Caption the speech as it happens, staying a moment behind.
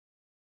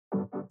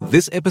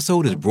This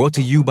episode is brought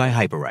to you by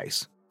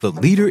Hyperice, the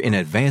leader in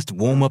advanced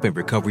warm-up and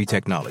recovery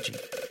technology.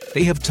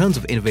 They have tons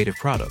of innovative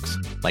products,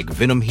 like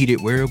Venom-heated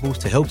wearables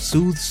to help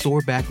soothe sore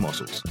back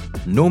muscles,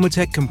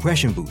 Normatec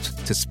compression boots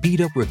to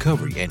speed up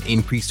recovery and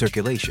increase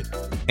circulation,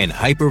 and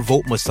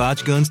Hypervolt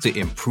massage guns to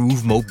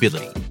improve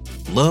mobility.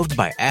 Loved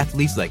by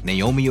athletes like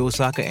Naomi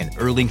Osaka and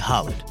Erling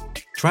Haaland.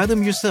 Try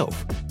them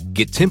yourself.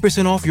 Get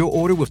 10% off your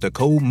order with the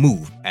code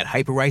MOVE at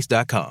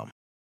hyperice.com.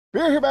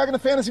 We're here back in the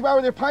Fantasy Bar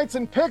with your pints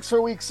and picks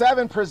for Week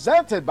 7,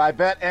 presented by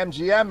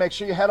BetMGM. Make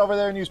sure you head over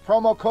there and use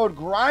promo code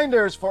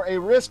GRINDERS for a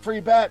risk-free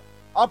bet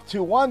up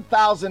to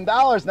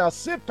 $1,000. Now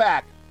sit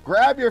back,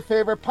 grab your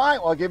favorite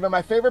pint while giving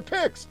my favorite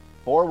picks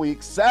for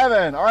Week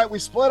 7. All right, we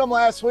split them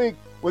last week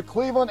with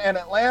Cleveland and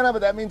Atlanta, but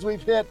that means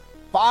we've hit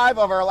 5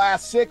 of our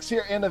last 6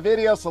 here in the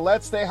video, so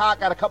let's stay hot.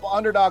 Got a couple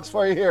underdogs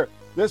for you here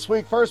this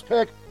week. First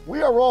pick,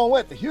 we are rolling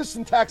with the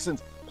Houston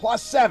Texans,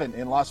 +7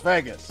 in Las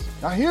Vegas.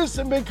 Now,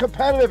 Houston been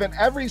competitive in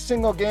every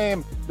single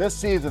game this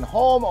season.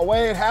 Home,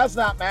 away, it has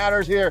not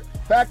mattered here.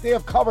 In fact, they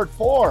have covered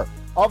 4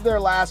 of their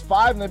last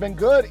 5, and they've been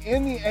good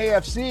in the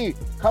AFC,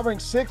 covering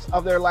 6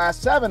 of their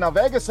last 7. Now,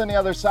 Vegas on the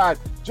other side,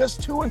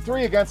 just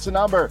 2-3 against the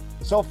number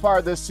so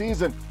far this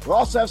season. We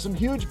also have some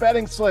huge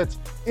betting slits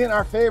in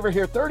our favor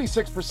here.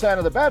 36%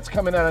 of the bets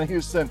coming in on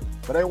Houston,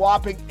 but a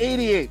whopping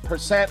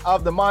 88%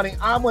 of the money.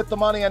 I'm with the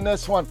money on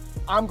this one.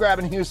 I'm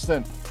grabbing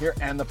Houston here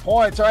and the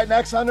points. All right,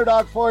 next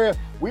underdog for you.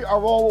 We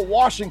are rolling with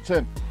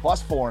Washington,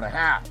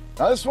 +4.5.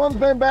 Now, this one's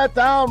been bet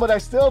down, but I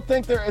still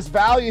think there is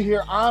value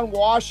here on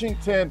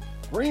Washington.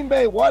 Green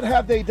Bay, what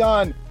have they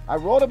done? I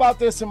wrote about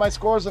this in my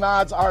Scores and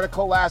Odds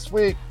article last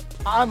week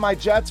on my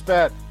Jets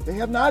bet. They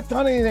have not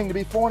done anything to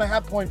be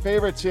 4.5-point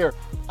favorites here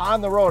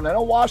on the road. And I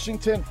know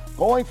Washington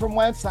going from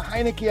Wentz to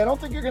Heineke, I don't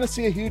think you're going to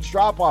see a huge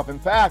drop-off. In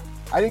fact,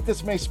 I think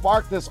this may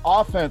spark this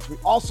offense. We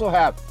also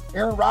have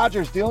Aaron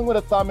Rodgers dealing with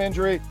a thumb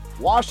injury.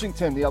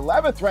 Washington, the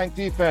 11th ranked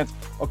defense,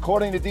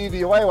 according to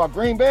DVOA, while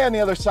Green Bay on the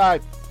other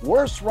side,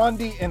 worst run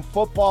D in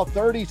football,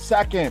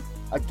 32nd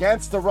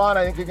against the run.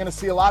 I think you're going to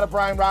see a lot of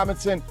Brian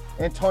Robinson,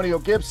 Antonio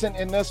Gibson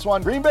in this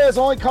one. Green Bay has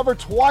only covered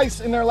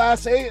twice in their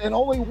last 8 and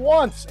only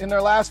once in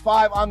their last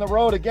 5 on the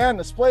road. Again,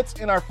 the split's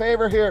in our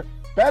favor here.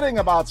 Betting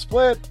about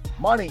split,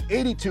 money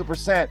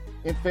 82%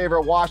 in favor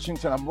of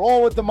Washington. I'm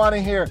rolling with the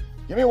money here.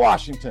 Give me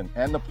Washington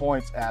and the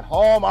points at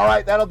home. All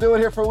right, that'll do it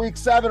here for Week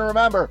 7.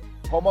 Remember,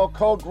 promo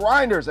code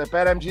GRINDERS at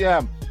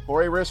BetMGM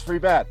for a risk-free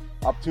bet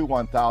up to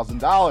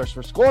 $1,000.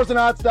 For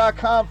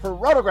scoresandodds.com, for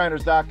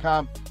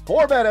rotogrinders.com,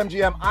 for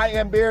BetMGM, I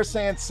am Beer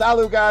saying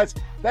salut, guys.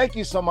 Thank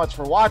you so much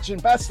for watching.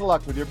 Best of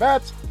luck with your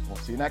bets. We'll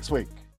see you next week.